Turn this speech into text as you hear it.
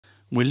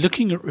We're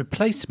looking at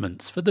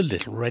replacements for the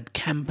little red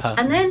camper.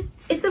 And then,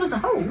 if there was a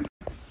hole,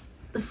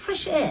 the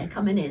fresh air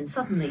coming in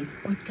suddenly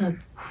would go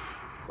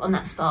on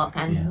that spark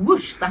and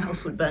whoosh, the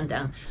house would burn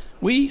down.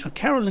 We are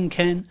Carol and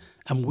Ken,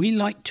 and we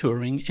like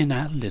touring in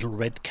our little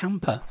red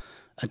camper,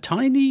 a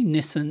tiny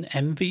Nissan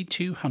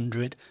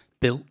MV200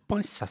 built by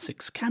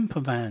Sussex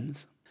Camper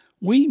Vans.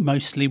 We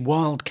mostly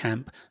wild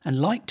camp and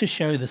like to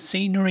show the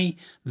scenery,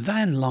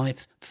 van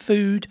life,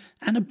 food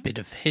and a bit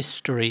of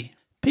history.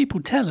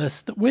 People tell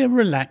us that we're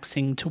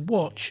relaxing to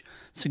watch,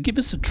 so give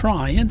us a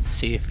try and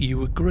see if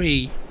you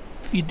agree.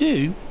 If you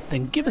do,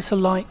 then give us a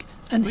like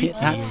and hit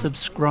that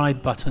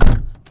subscribe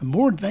button for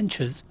more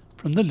adventures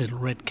from the little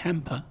red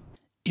camper.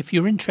 If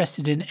you're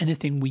interested in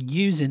anything we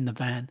use in the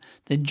van,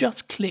 then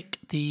just click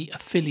the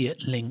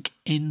affiliate link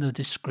in the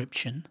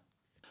description.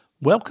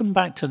 Welcome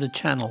back to the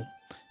channel.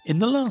 In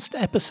the last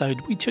episode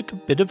we took a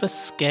bit of a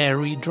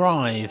scary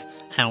drive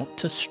out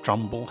to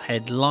Strumble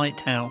Head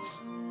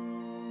Lighthouse.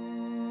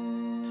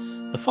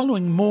 The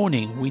following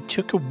morning we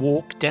took a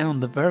walk down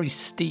the very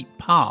steep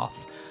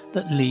path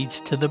that leads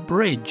to the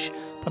bridge,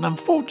 but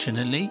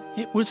unfortunately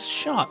it was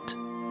shut.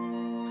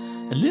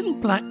 A little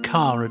black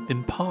car had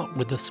been parked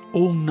with us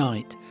all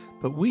night,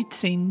 but we'd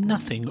seen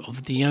nothing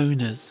of the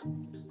owners.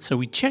 So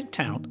we checked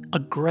out a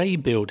grey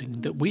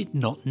building that we'd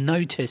not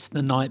noticed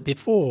the night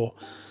before,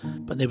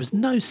 but there was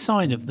no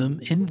sign of them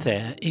in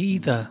there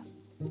either.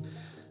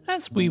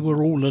 As we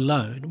were all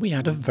alone, we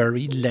had a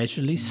very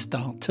leisurely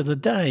start to the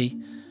day.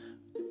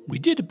 We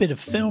did a bit of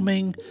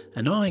filming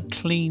and I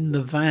cleaned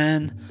the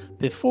van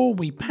before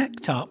we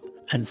packed up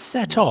and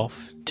set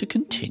off to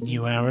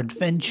continue our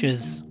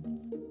adventures.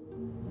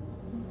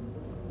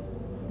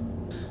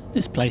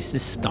 This place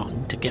is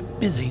starting to get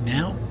busy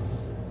now.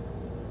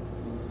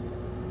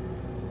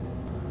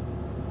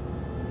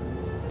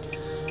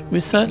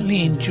 We're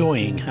certainly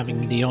enjoying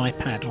having the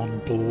iPad on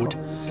board,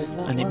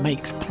 and it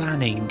makes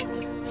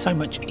planning so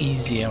much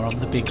easier on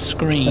the big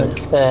screen. So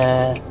it's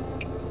there,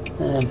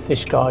 and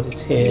Fishguard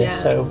is here,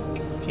 so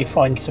if you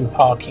find some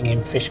parking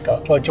in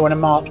Fishguard, well, do you want to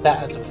mark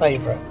that as a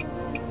favourite?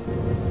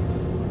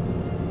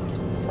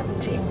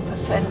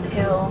 17%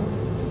 hill,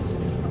 this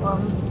is the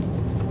one.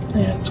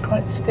 Yeah, it's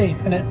quite steep,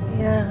 isn't it?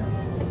 Yeah.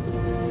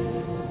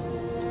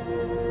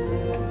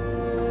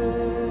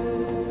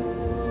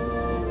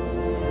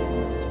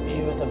 Nice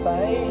view of the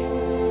bay.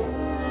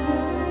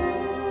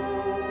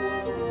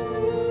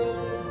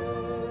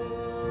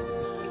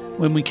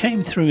 When we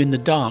came through in the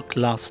dark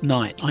last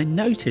night, I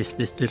noticed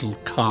this little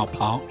car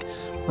park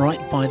right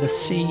by the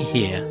sea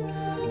here.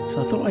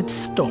 So I thought I'd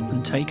stop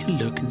and take a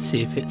look and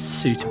see if it's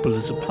suitable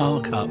as a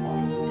park up.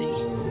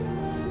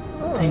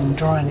 The thing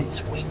drying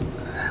its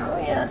wings. Oh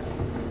yeah.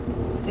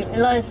 Didn't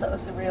realise that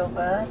was a real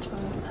bird.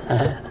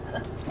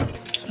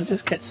 So I'll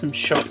just get some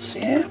shots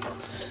here.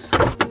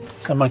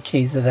 So my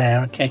keys are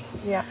there, okay?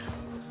 Yeah.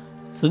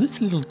 So this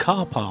little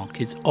car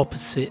park is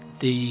opposite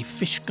the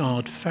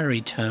Fishguard ferry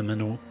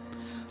terminal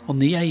on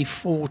the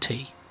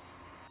A40.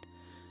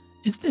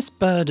 Is this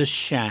bird a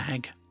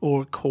shag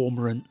or a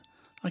cormorant?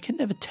 I can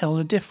never tell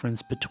the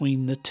difference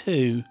between the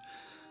two,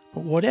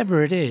 but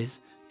whatever it is,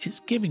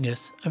 it's giving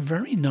us a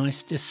very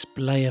nice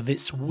display of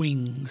its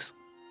wings.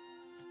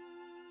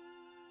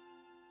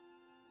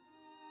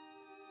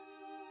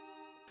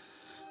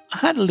 I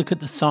had a look at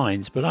the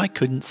signs, but I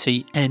couldn't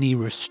see any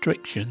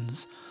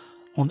restrictions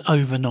on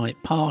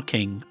overnight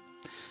parking.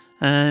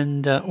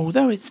 And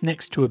although it's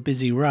next to a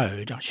busy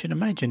road, I should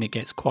imagine it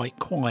gets quite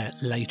quiet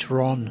later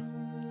on.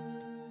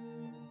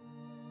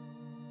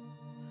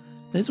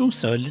 There's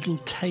also a little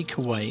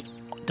takeaway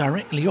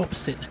directly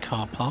opposite the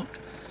car park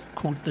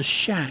called The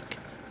Shack,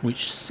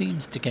 which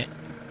seems to get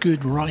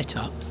good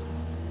write-ups.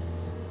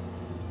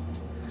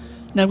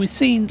 Now, we've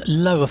seen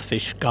Lower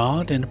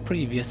Fishguard in a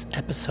previous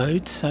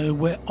episode, so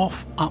we're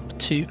off up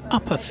to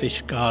Upper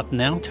Fishguard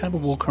now to have a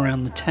walk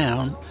around the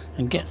town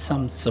and get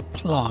some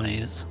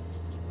supplies.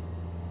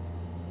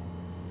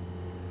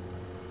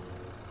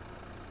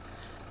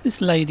 This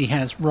lady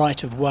has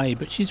right of way,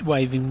 but she's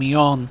waving me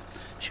on.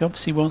 She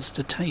obviously wants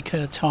to take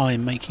her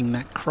time making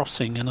that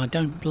crossing, and I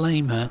don't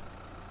blame her.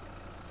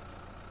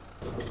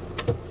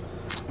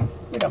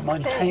 We don't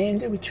mind paying,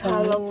 do we, Charlie?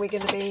 How long are we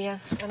going to be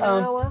here? An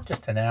hour?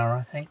 Just an hour,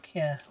 I think,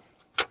 yeah.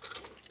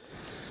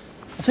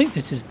 I think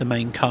this is the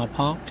main car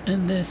park,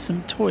 and there's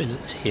some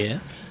toilets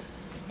here.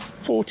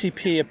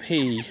 40p a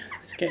pee.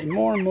 It's getting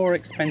more and more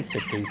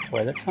expensive, these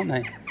toilets, aren't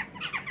they?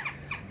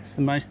 It's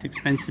the most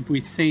expensive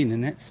we've seen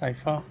in it so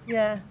far.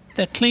 Yeah.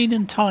 They're clean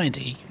and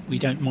tidy. We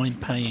don't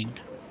mind paying.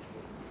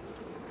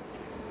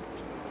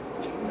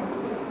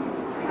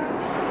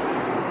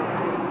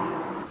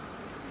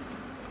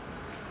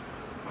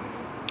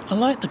 I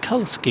like the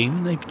colour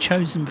scheme they've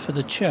chosen for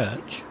the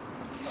church.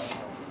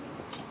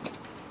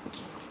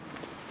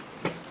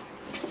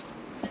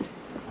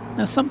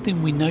 Now,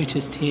 something we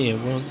noticed here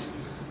was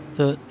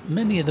that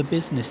many of the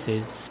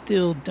businesses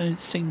still don't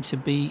seem to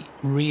be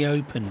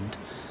reopened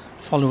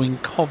following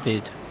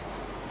COVID.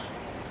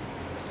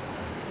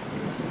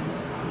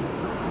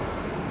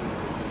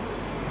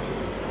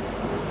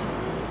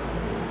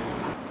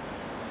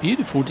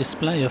 Beautiful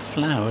display of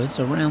flowers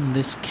around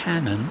this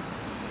cannon.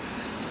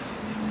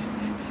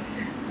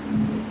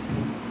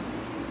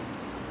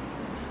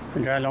 I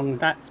wonder how long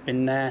that's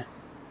been there.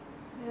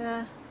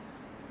 Yeah.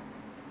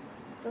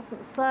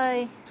 Doesn't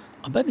say.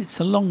 I bet it's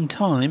a long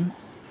time.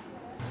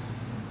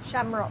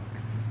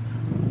 Shamrocks.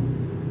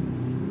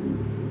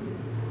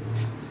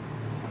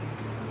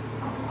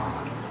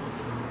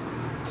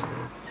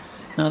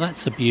 Now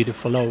that's a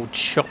beautiful old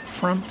shop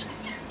front.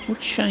 What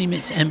a shame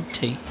it's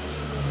empty.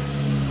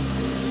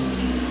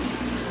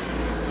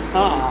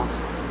 Ah,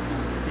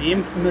 the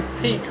infamous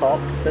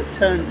peacocks that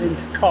turns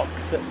into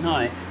cocks at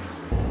night.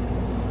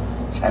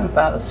 Shame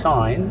about the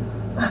sign.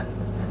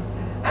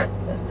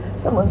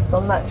 Someone's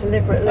done that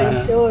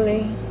deliberately,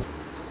 surely.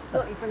 It's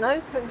not even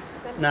open.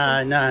 It's empty.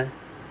 No.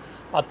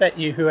 I bet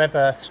you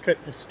whoever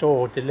stripped the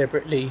store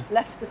deliberately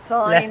Left the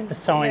sign.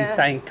 Yeah.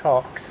 saying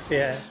cocks,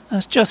 yeah.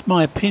 That's just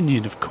my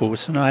opinion, of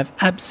course, and I have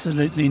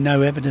absolutely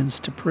no evidence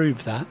to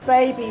prove that.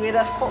 Baby with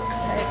a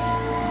fox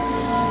head.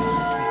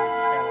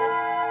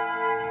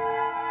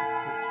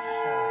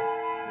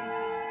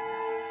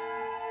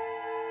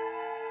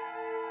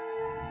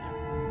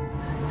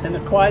 It's an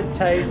acquired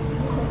taste.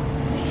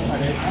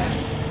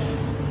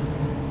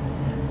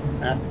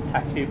 That's a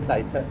tattoo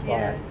place, that's why.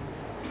 Yeah.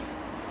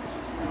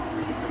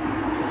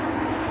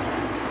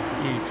 It's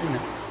huge, isn't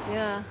it?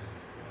 Yeah.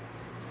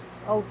 It's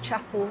old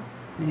chapel.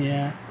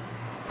 Yeah.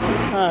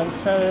 Oh,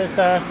 so there's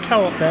a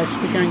co-op there.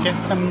 Should we go and get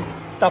some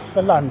stuff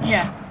for lunch?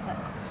 Yeah.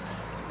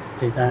 Let's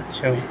do that,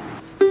 shall we?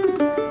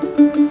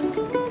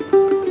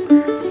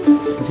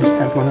 Just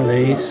have one of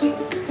these. Do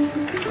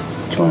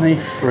you want any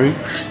fruit?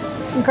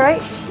 Some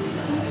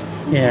grapes.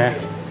 Yeah.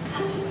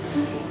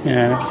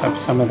 Yeah, let's have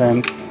some of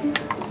them.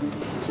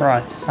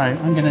 Right, so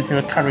I'm going to do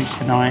a curry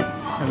tonight.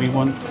 So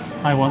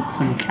I want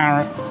some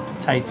carrots,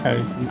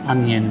 potatoes and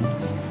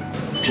onions.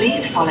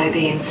 Please follow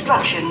the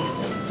instructions.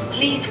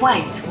 Please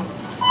wait.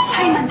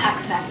 Payment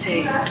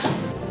accepted.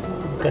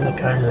 I'm going to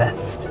go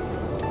left.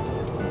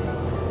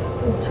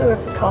 Do a tour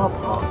of the car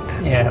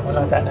park. Yeah, well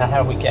I don't know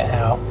how we get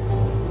out.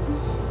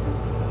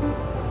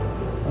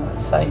 So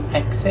let's say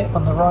exit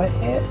on the right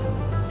here.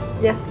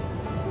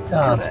 Yes. It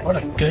does. Correct. What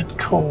a good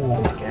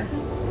call. Good guess.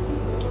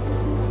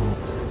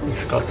 We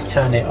forgot to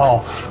turn it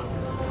off.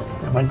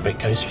 I wonder if it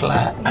goes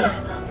flat.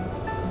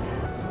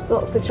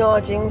 Lots of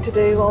charging to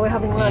do while we're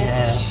having lunch.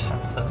 Yeah,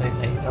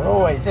 absolutely. There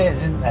always is,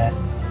 isn't there?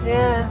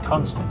 Yeah.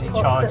 Constantly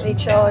Constantly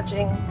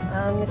charging.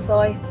 And this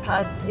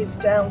iPad is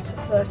down to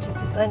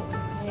 30%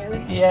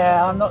 nearly.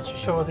 Yeah, I'm not so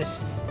sure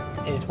this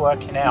is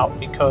working out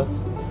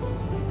because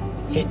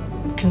it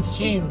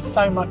consumes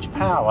so much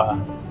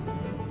power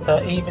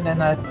that even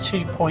in a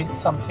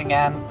 2-point-something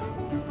amp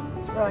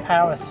Right.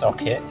 power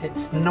socket,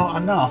 it's not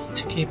enough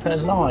to keep it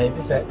alive,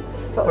 is it?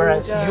 For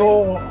Whereas all day.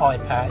 your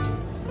iPad,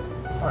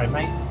 sorry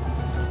mate,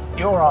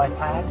 your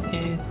iPad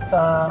is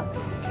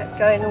Kept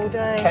going all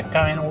day. kept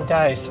going all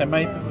day. So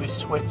maybe we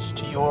switch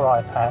to your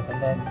iPad,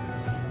 and then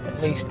at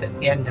least at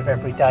the end of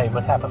every day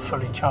we'd have a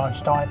fully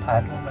charged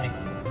iPad, wouldn't we?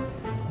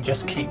 And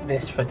just keep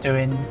this for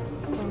doing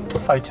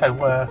photo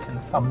work and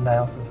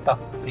thumbnails and stuff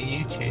for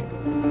YouTube.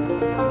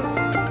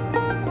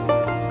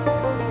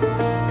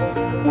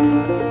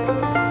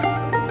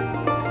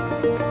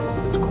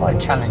 Quite a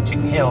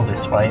challenging hill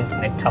this way,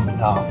 isn't it, coming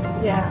up?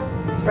 Yeah,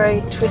 it's very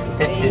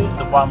twisty. This is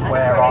the one and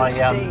where very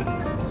steep.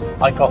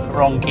 I got the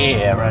wrong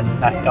gear and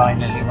that Yeah. guy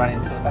nearly ran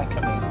into the back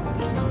of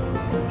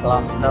me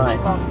last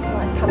night. Last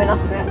night, coming up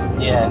a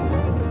bit. Yeah.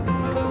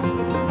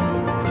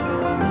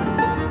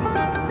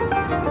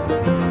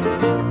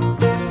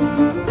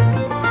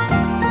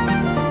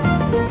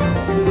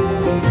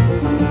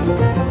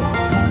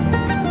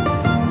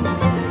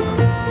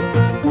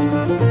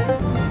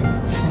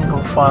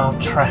 Single file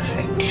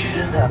traffic.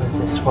 How does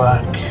this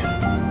work?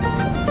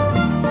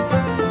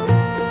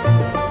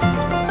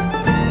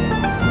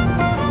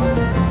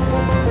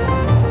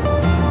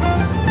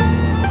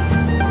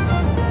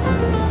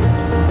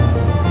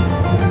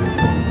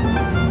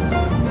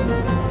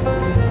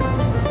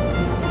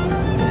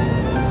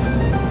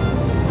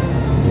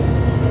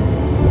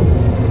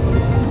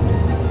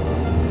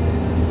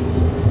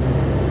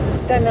 The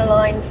Stena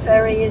Line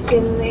ferry is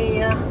in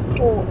the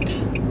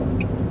port.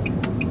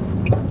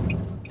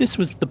 This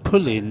was the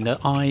pull-in that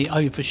I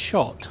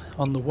overshot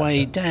on the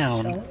way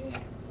down.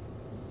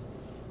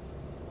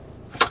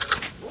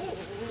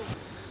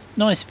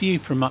 Nice view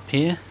from up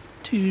here.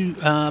 Two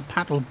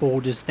paddle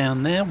boarders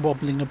down there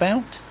wobbling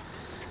about.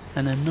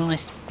 And a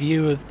nice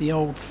view of the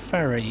old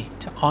ferry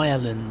to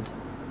Ireland.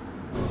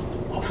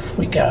 Off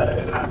we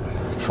go.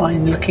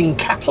 Fine looking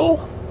cattle.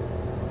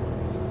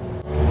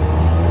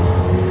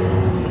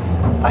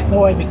 Back the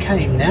way we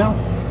came now.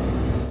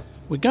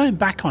 We're going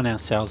back on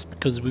ourselves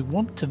because we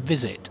want to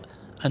visit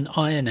an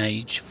Iron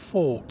Age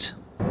fort.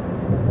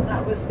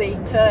 That was the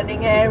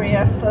turning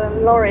area for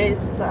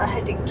lorries that are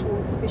heading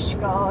towards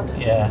Fishguard.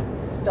 Yeah.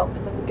 To stop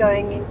them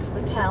going into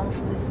the town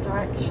from this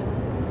direction.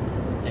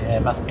 Yeah,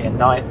 it must be a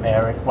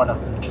nightmare if one of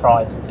them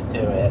tries to do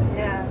it.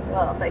 Yeah,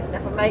 well, they'd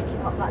never make it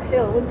up that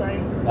hill, would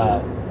they?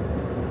 No.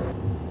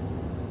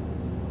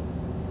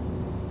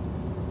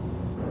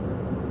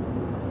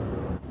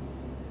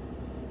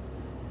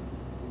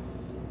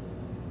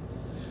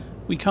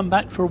 We come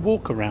back for a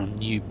walk around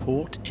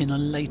Newport in a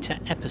later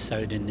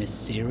episode in this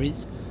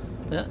series,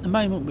 but at the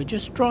moment we're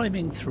just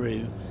driving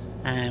through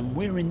and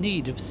we're in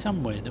need of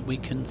somewhere that we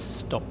can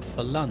stop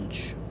for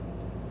lunch.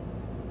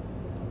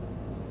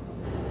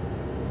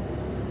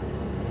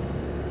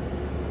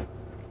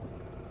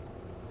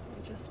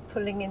 We're just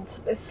pulling into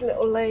this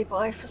little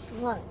lay-by for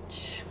some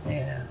lunch.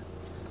 Yeah.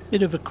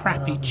 Bit of a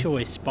crappy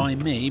choice by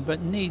me,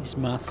 but needs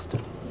must.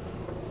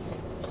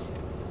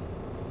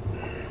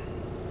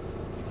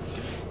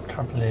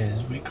 Trouble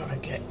is, we've got to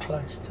get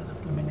close to the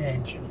blooming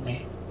edge, haven't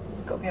we?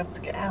 We've got to be able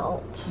to get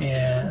out.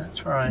 Yeah,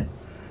 that's right.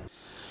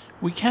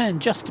 We can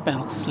just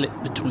about slip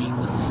between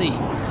the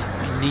seats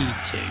if we need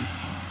to,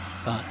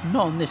 but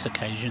not on this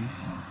occasion.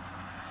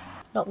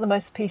 Not the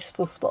most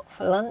peaceful spot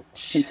for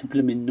lunch. It's a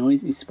blooming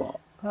noisy spot.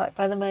 Right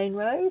by the main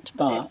road,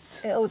 but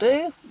it'll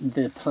do.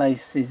 The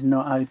place is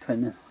not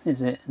open,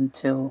 is it,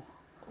 until...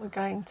 We're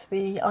going to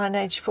the Iron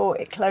Age Fort.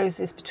 It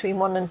closes between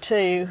 1 and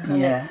 2,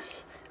 and yeah.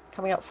 It's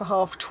coming up for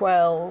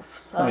 12:30,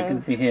 so we're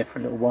going to be here for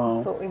a little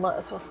while. I thought we might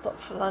as well stop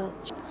for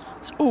lunch.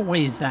 It's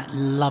always that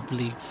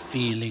lovely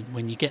feeling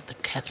when you get the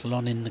kettle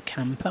on in the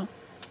camper.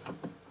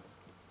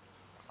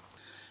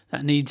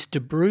 That needs to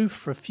brew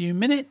for a few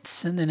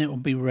minutes and then it will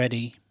be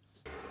ready.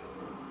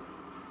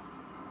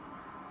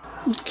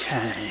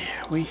 Okay,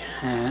 we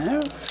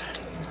have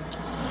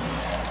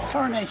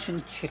coronation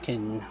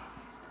chicken.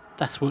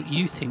 That's what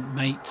you think,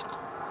 mate.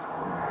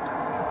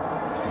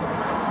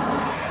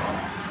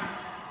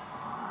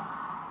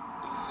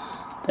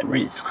 There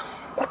is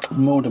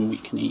more than we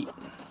can eat.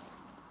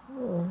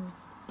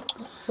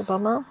 That's a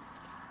bummer.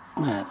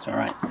 That's all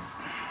right.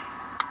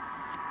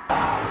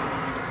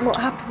 What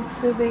happened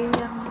to the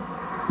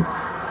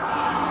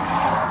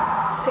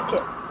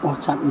ticket?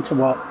 What's happened to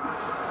what?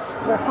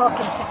 The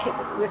parking ticket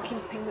that we were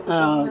keeping. That was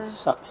on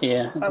It's up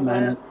here at the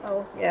moment.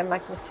 Oh, yeah,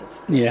 magneted.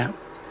 Yeah.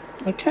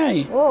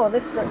 Okay. Oh,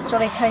 this looks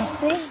jolly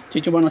tasty.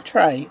 Did you want a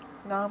tray?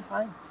 No, I'm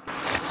fine.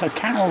 So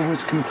Carol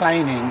was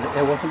complaining that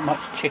there wasn't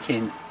much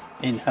chicken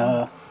in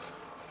her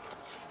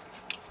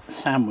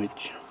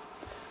sandwich,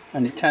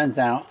 and it turns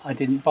out I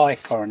didn't buy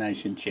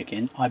coronation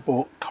chicken, I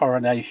bought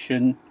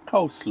coronation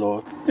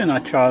coleslaw, didn't I,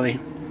 Charlie?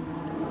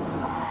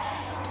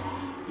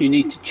 You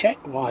need to check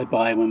what I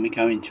buy when we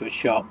go into a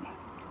shop.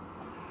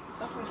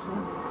 Obviously.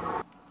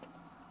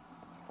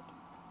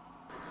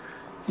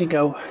 Here you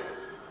go.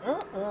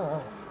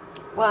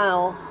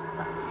 Wow,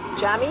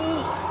 that's jammy.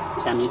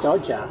 Jammy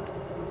Dodger.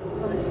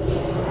 Nice.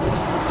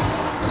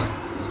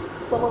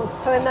 Someone's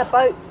towing their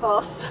boat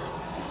past us.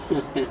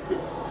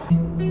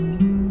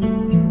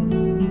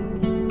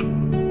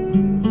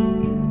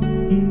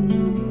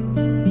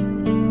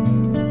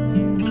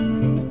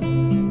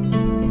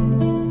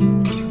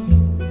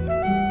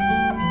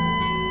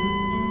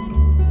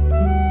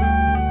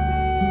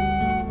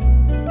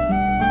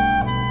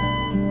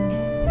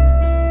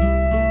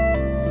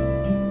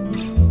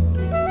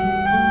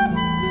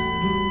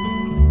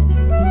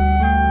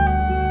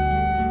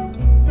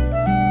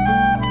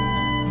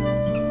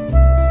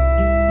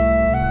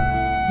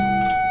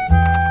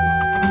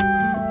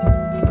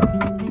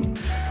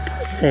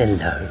 Say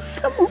hello.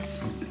 Come on.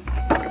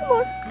 Come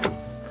on.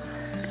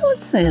 Come on,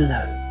 say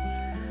hello.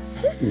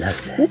 Hello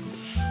there.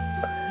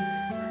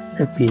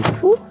 Hello,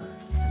 beautiful.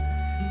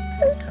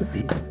 Hello,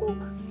 beautiful.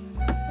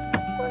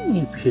 Aren't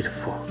you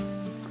beautiful?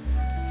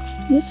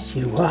 Yes,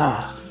 you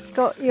are.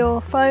 Got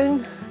your phone?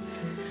 Do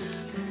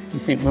you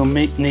think we'll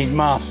need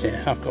masks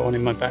here? I've got one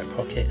in my back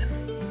pocket.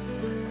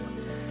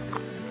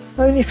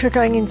 Only if you're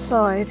going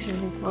inside, you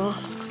need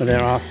masks. But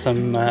there are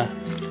some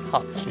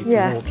huts we can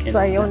yes, walk in.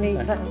 so you'll need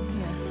them.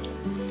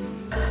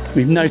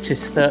 We've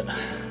noticed that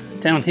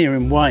down here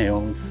in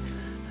Wales,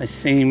 they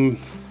seem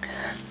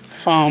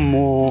far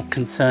more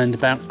concerned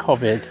about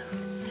COVID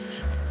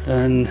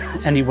than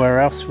anywhere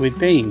else we've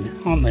been,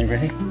 aren't they,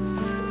 really?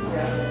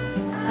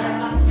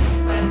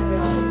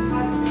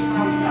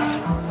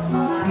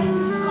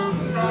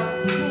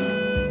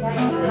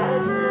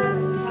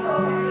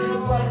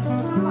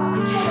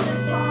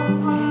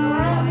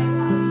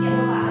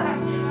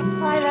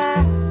 Hi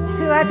there.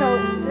 2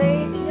 adults,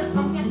 please.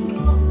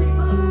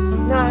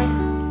 No.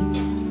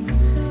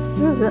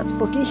 Ooh, that's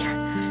boggy.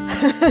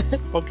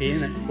 Boggy,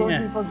 isn't it? Boggy,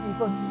 Yeah. boggy,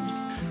 boggy.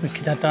 We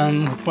could have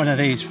done one of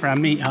these for our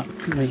meet-up,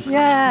 couldn't we?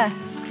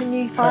 Yes, can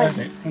you find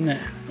Perfect, wouldn't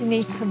it? You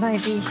need to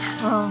maybe,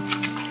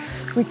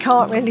 we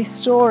can't really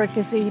store a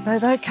gazebo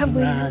though, can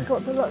we? No. We've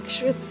got the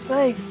luxury of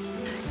space.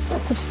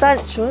 That's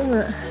substantial, isn't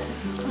it?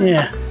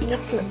 Yeah.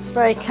 This looks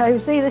very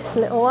cosy, this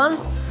little one.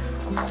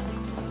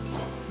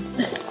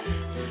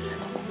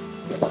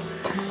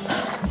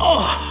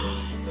 Oh!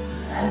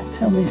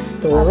 Tell me a Have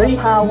story. a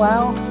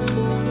powwow.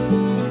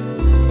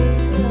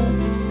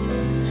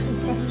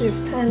 Impressive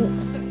tent.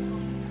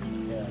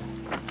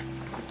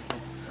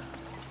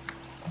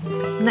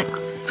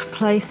 Next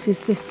place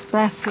is this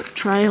barefoot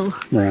trail.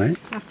 Right. You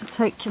have to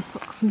take your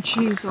socks and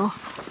shoes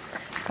off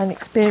and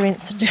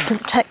experience the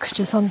different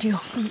textures under your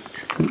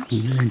feet.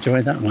 You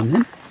enjoy that one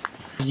then?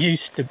 There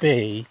used to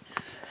be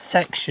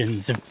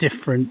sections of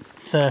different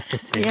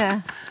surfaces.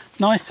 Yeah.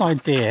 Nice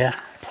idea,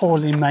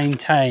 poorly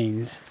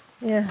maintained.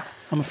 Yeah.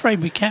 I'm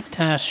afraid we kept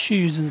our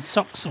shoes and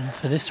socks on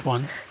for this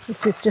one.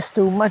 This is just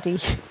all muddy.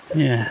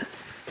 Yeah.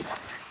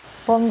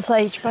 Bronze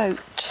Age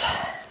boat.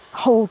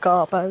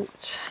 Holgar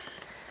boat.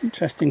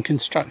 Interesting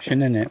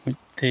construction, isn't it? With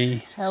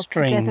the Held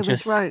string together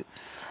just... with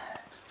ropes.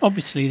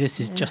 Obviously this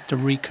is just a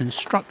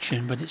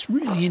reconstruction, but it's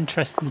really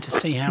interesting to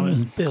see how it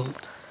was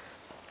built.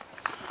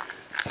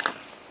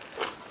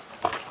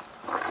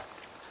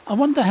 I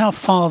wonder how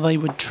far they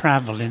would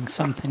travel in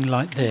something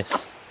like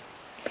this.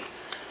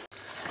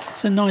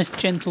 It's a nice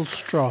gentle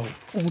stroll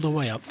all the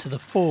way up to the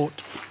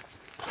fort.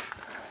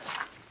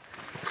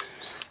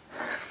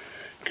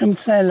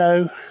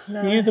 Cancelo, No.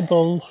 are you the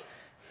bull?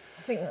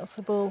 I think that's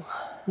the bull.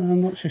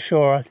 I'm not so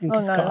sure. I think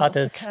it's got that's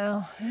udders. the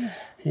cow.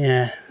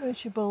 Yeah.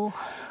 Where's your bull?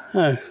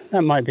 Oh,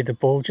 that might be the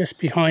bull just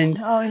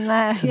behind, Oh, in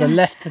there. to the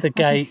left of the I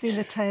gate. can see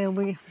the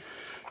tail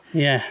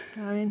Yeah.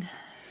 going.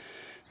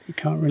 You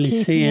can't really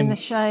Keeping see him. in the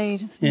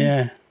shade, isn't he?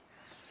 Yeah.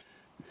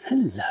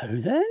 Hello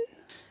then.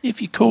 If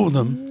you call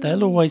them,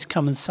 they'll always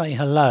come and say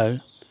hello.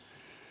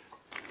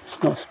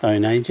 It's not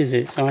Stone Age, is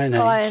it? It's Iron Age.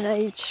 Iron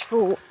Age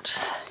fort.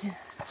 Yeah.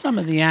 Some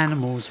of the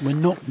animals were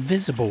not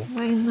visible.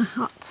 Way in the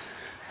hut.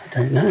 I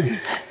don't know.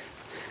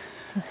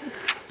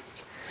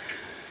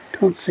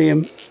 Can't see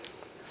them. In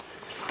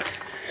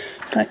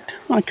fact,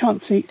 I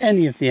can't see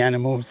any of the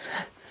animals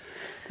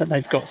that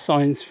they've got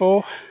signs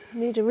for.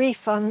 Need a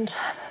refund.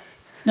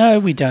 No,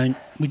 we don't.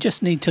 We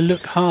just need to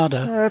look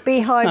harder. There are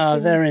beehives. Oh,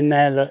 they're in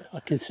there. Look,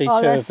 I can see two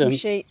there's of them. some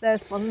sheep.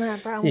 There's one there,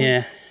 brown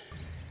Yeah.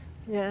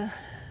 one. Yeah.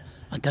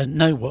 I don't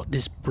know what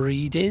this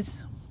breed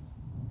is.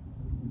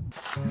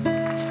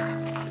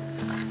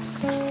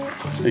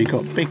 So you've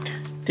got big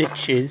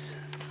ditches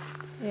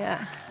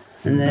Yeah.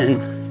 and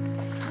then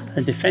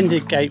a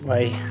defended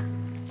gateway.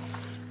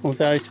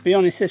 Although, to be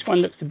honest, this one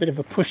looks a bit of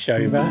a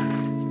pushover.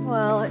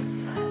 Well,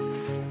 it's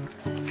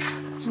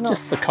not.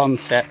 Just the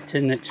concept,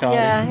 isn't it, Charlie?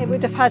 Yeah, it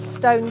would have had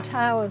stone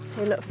towers.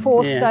 Here, look,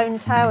 4 Yeah. stone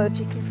towers.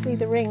 You can see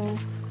the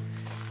rings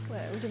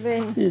where it would have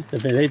been Here's the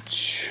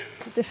village.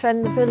 to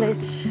defend the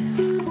village.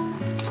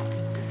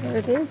 There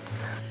it is.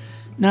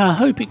 Now, I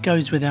hope it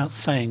goes without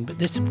saying, but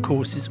this, of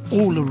course, is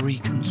all a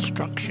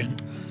reconstruction.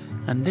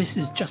 And this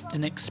is just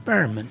an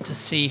experiment to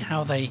see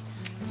how they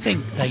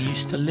think they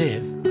used to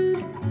live.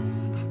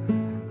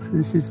 So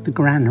this is the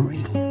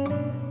granary.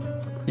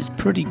 It's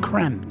pretty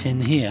cramped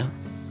in here.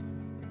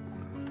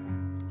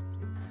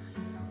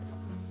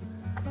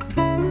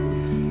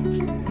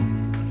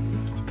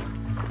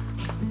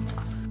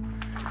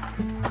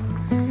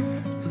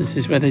 So this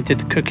is where they did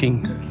the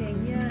cooking.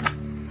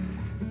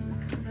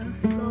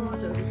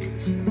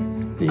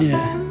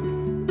 Yeah.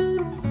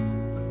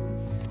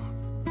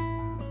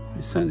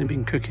 We've certainly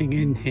been cooking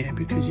in here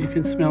because you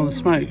can smell the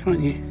smoke,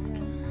 can't you?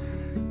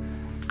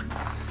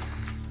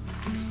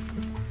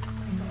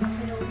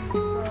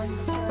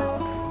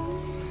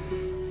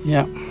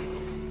 Yeah.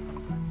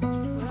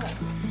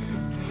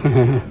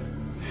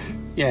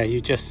 Yeah,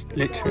 you just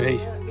literally,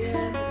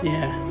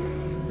 yeah.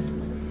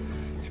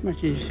 Just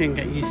imagine you didn't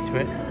get used to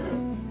it.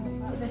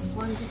 This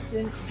one just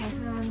doing it by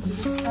hand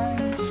with a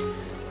sponge.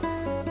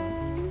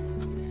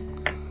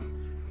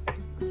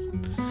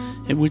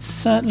 It would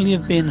certainly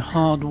have been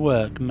hard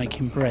work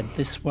making bread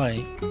this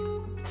way.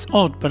 It's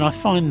odd, but I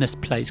find this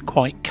place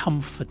quite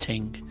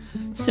comforting.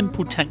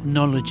 Simple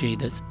technology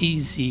that's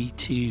easy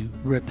to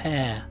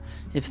repair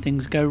if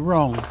things go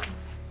wrong.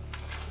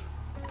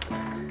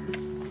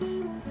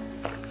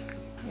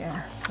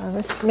 Yeah, so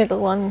this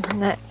middle one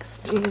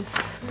next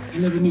is... I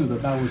never knew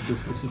that was the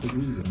specific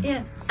reason.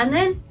 Yeah, and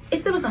then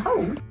if there was a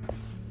hole,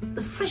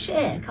 the fresh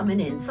air coming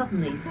in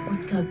suddenly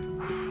would go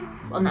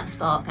on that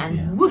spark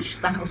and whoosh,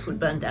 the house would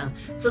burn down.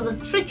 So the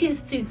trick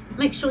is to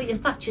make sure your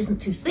thatch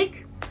isn't too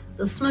thick.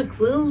 The smoke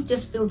will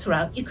just filter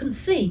out. You can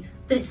see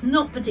that it's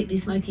not particularly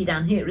smoky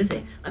down here, is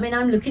it? I mean,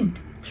 I'm looking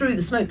through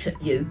the smoke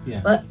at you,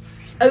 but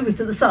over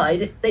to the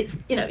side, it's,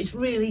 you know, it's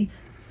really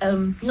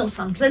not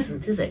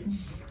unpleasant, is it?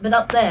 But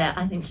up there,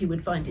 I think you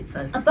would find it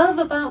so. Above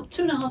about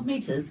 2.5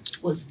 metres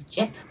was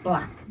jet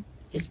black,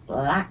 just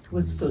black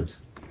with soot,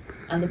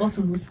 and the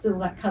bottom was still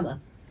that colour.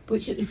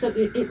 Which it was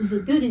a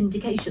good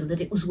indication that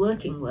it was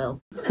working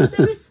well. You know,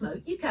 there is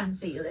smoke, you can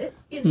feel it,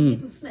 you know, you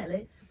can smell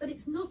it, but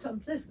it's not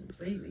unpleasant,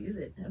 really, is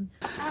it?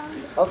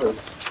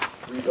 Others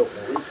read up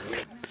more recently.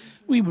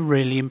 We were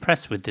really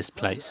impressed with this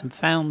place and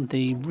found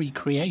the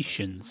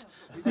recreations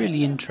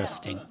really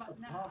interesting.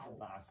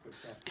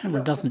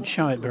 Camera doesn't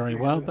show it very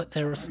well, but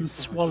there are some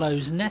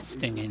swallows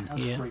nesting in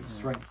here. Great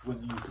strength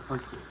when you use the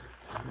procure.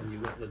 And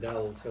you've got the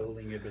dowels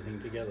holding everything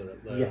together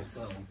up there Yes. as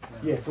well.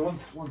 Yeah, so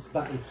once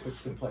that is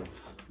fixed in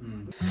place.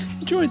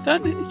 Enjoyed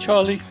that, didn't you,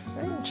 Charlie?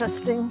 Very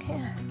interesting,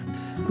 yeah.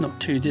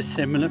 Not too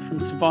dissimilar from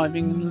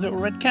surviving in a little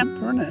red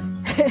camper,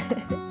 isn't it?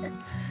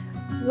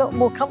 A lot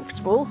more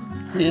comfortable,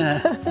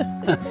 Yeah.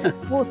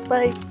 more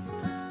space.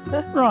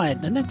 Right,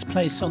 the next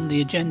place on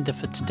the agenda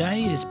for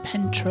today is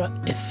Pentre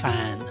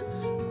Ifan,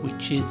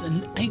 which is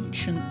an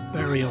ancient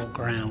burial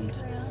ground.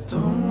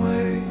 Don't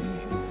wait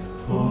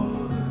for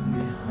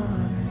me,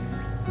 honey.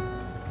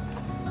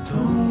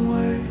 Don't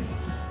wait.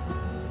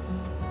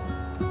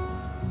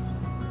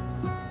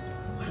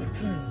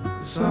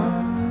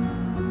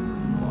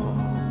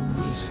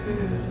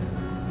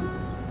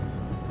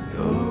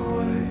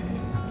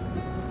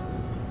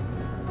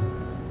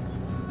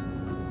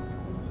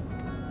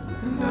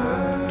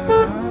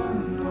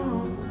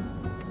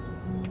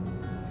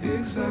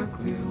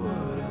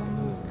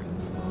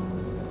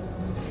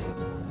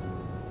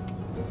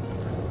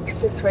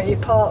 Is this where you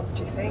park,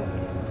 do you think?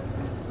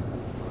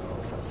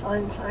 What's that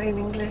sign say in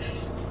English?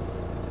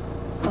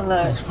 Oh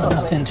no, It's got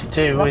nothing to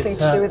do with... Nothing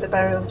to do with the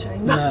burial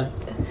chamber. No.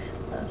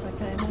 That's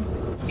okay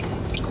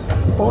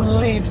then. All the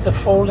leaves are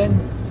falling.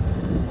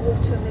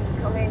 Autumn is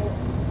coming.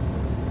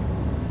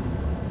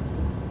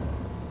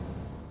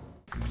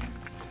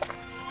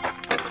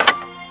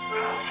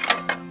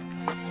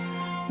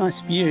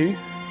 Nice view.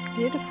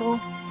 Beautiful.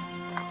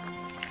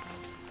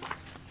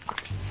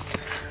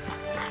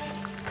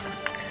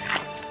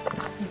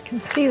 You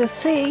can see the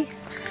sea.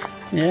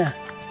 Yeah.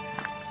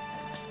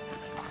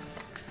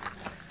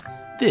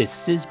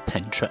 This is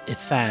Pentre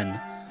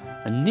Ifan,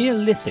 a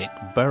Neolithic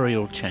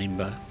burial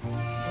chamber.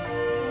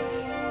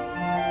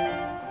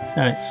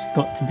 So it's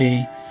got to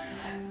be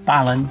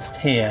balanced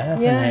here,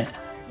 hasn't it?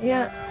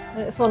 Yeah,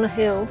 it's on a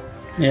hill.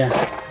 Yeah.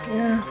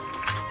 Yeah.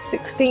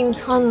 16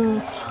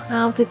 tons.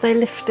 How did they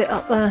lift it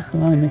up there?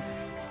 Blimey.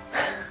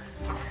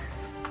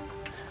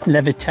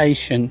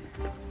 Levitation.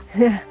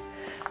 Yeah.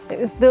 It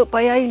was built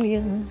by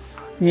aliens.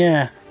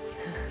 Yeah.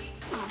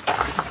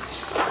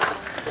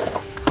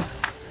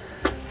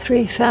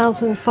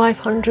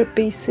 3,500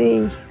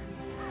 BC.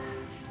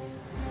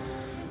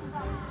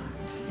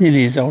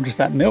 Nearly as old as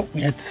that milk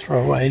we had to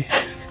throw away.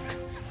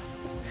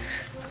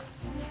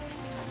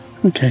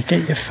 Okay,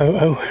 get your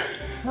photo.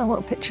 I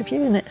want a picture of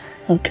you in it.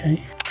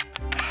 Okay.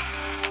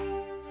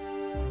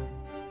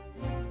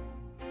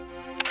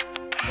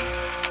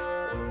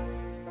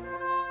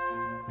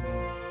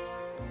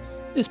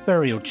 This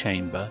burial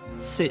chamber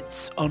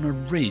sits on a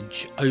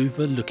ridge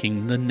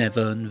overlooking the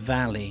Nevern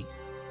Valley.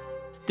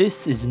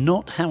 This is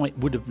not how it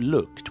would have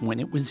looked when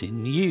it was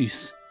in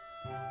use.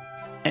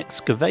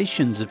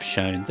 Excavations have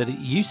shown that it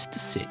used to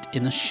sit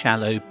in a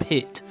shallow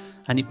pit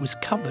and it was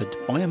covered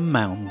by a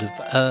mound of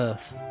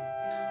earth.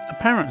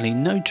 Apparently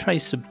no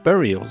trace of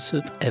burials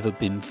have ever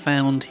been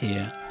found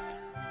here,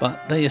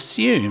 but they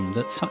assume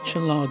that such a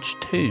large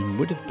tomb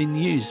would have been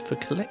used for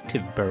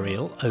collective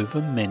burial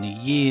over many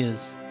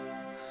years.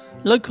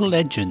 Local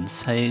legend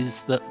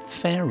says that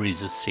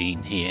fairies are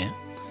seen here,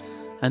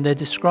 and they're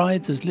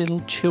described as little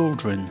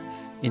children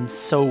in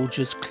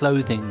soldiers'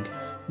 clothing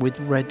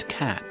with red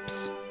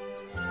caps.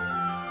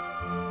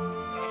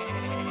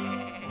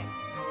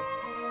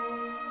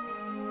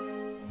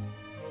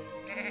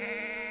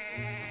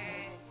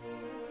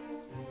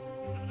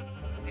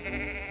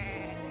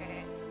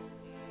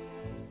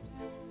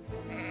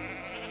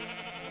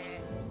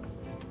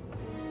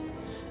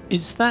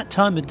 It's that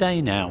time of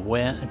day now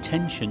where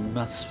attention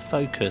must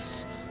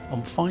focus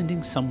on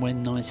finding somewhere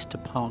nice to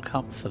park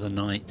up for the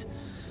night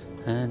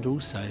and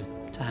also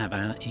to have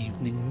our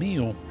evening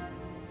meal.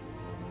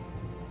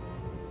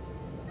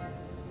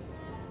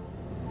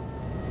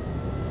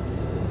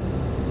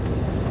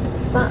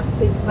 What's that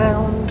big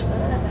mound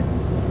there?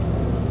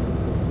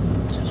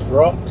 Just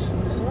rocks.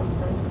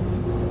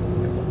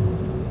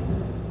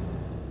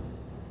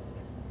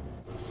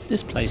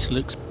 This place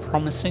looks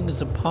promising as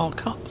a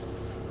park up.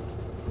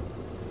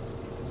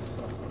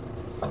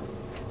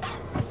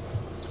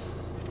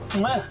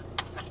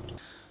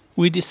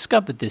 We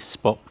discovered this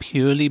spot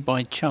purely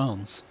by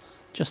chance,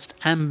 just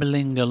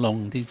ambling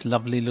along these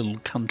lovely little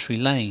country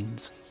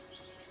lanes.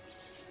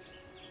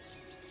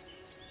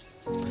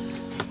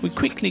 We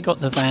quickly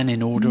got the van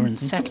in order and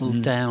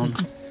settled down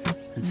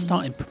and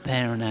started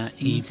preparing our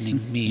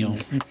evening meal.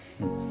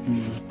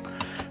 We're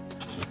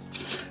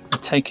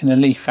taking a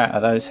leaf out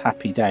of those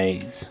happy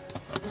days.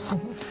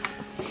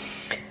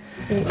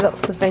 Eat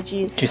lots of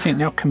veggies. Do you think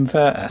they'll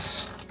convert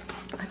us?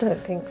 I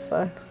don't think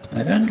so.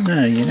 I don't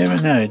know, you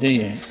never know, do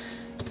you?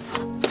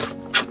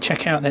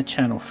 Check out their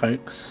channel,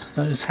 folks.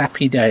 Those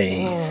happy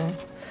days.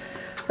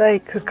 They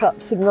cook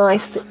up some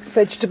nice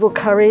vegetable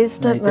curries,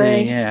 don't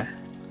they? Do, yeah.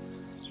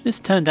 This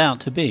turned out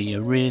to be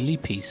a really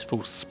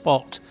peaceful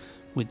spot,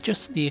 with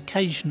just the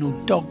occasional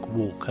dog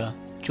walker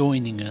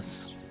joining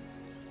us.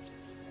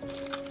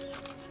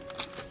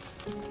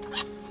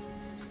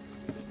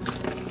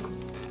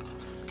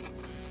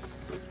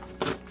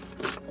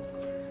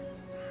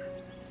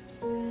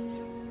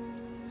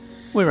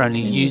 We're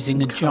only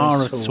using a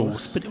jar of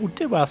sauce, but it will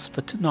do us for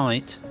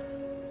tonight.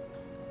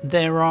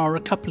 There are a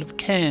couple of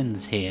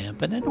cairns here,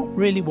 but they're not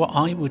really what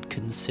I would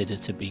consider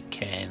to be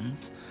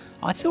cairns.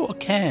 I thought a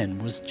cairn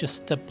was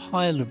just a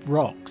pile of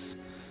rocks,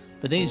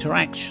 but these are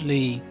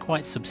actually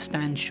quite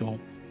substantial.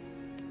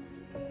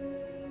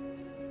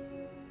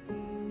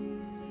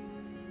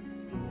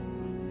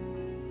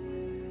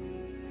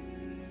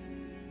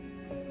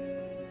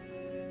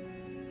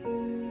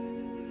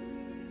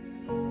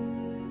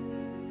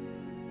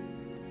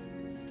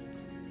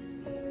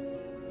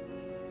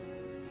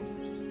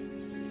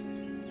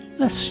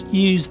 Let's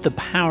use the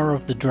power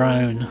of the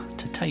drone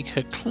to take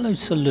a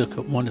closer look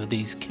at one of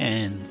these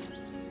cairns.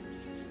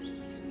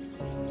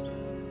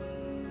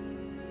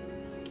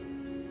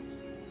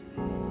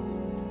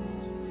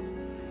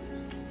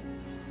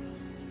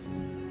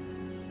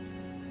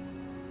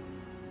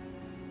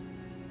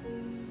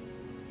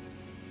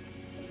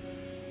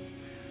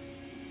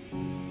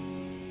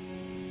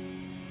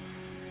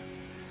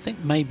 I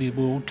think maybe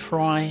we'll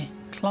try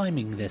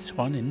climbing this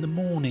one in the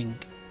morning.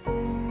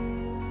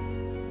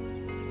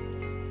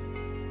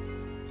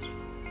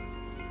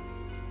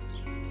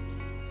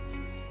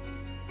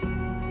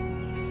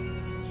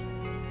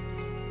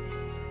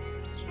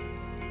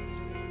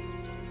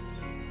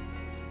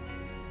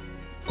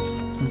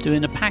 I'm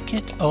doing a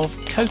packet of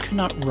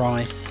coconut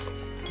rice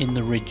in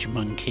the Ridge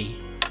Monkey.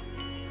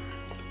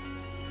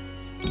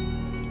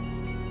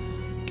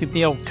 Give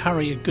the old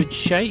curry a good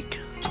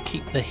shake to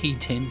keep the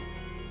heat in.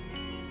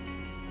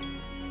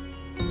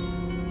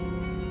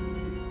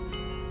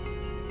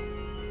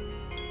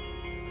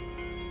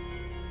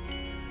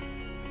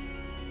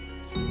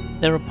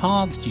 There are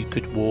paths you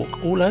could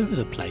walk all over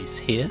the place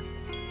here.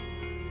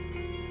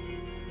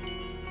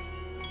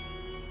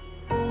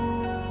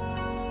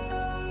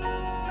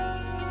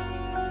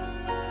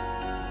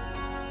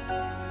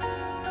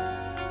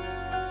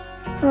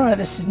 Right,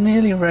 this is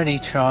nearly ready,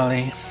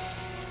 Charlie.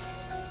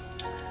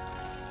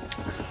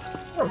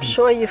 I'm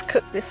sure you've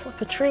cooked this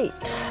up a treat.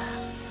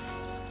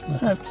 I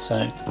hope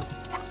so.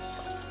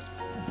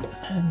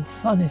 And the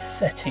sun is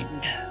setting.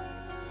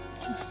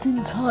 Just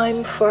in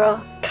time for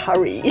our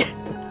curry.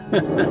 I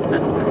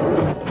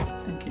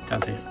think it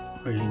does it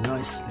really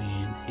nicely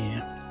in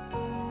here.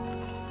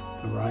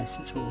 The rice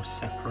is all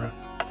separate.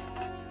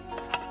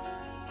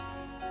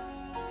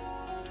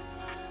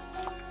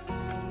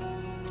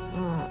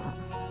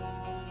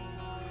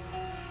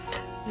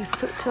 You've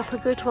cooked up a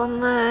good one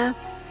there.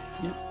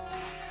 Yep.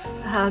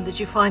 So how did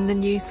you find the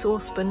new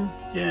saucepan?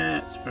 Yeah,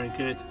 it's very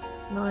good.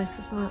 It's nice,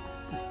 isn't it?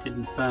 Just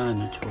didn't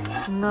burn at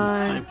all.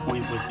 No. No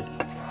point was it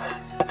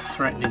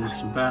threatening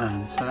to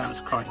burn, so that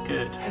was quite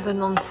good. The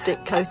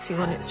non-stick coating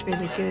on it's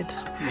really good.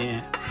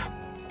 Yeah.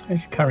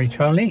 How's your curry,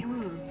 Charlie?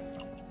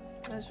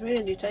 That's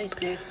really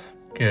tasty.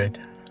 Good.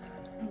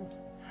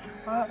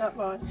 I like that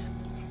rice.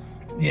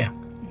 Yeah,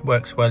 it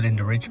works well in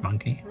the Ridge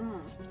Monkey.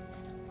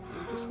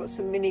 Just got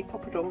some mini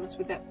poppadoms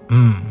with it.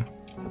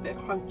 A bit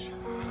of crunch.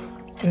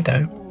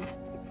 Good-o.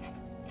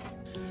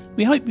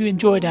 We hope you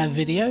enjoyed our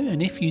video,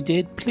 and if you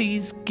did,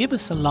 please give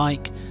us a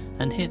like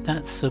and hit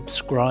that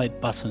subscribe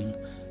button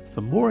for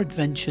more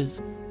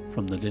adventures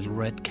from the Little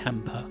Red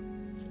Camper.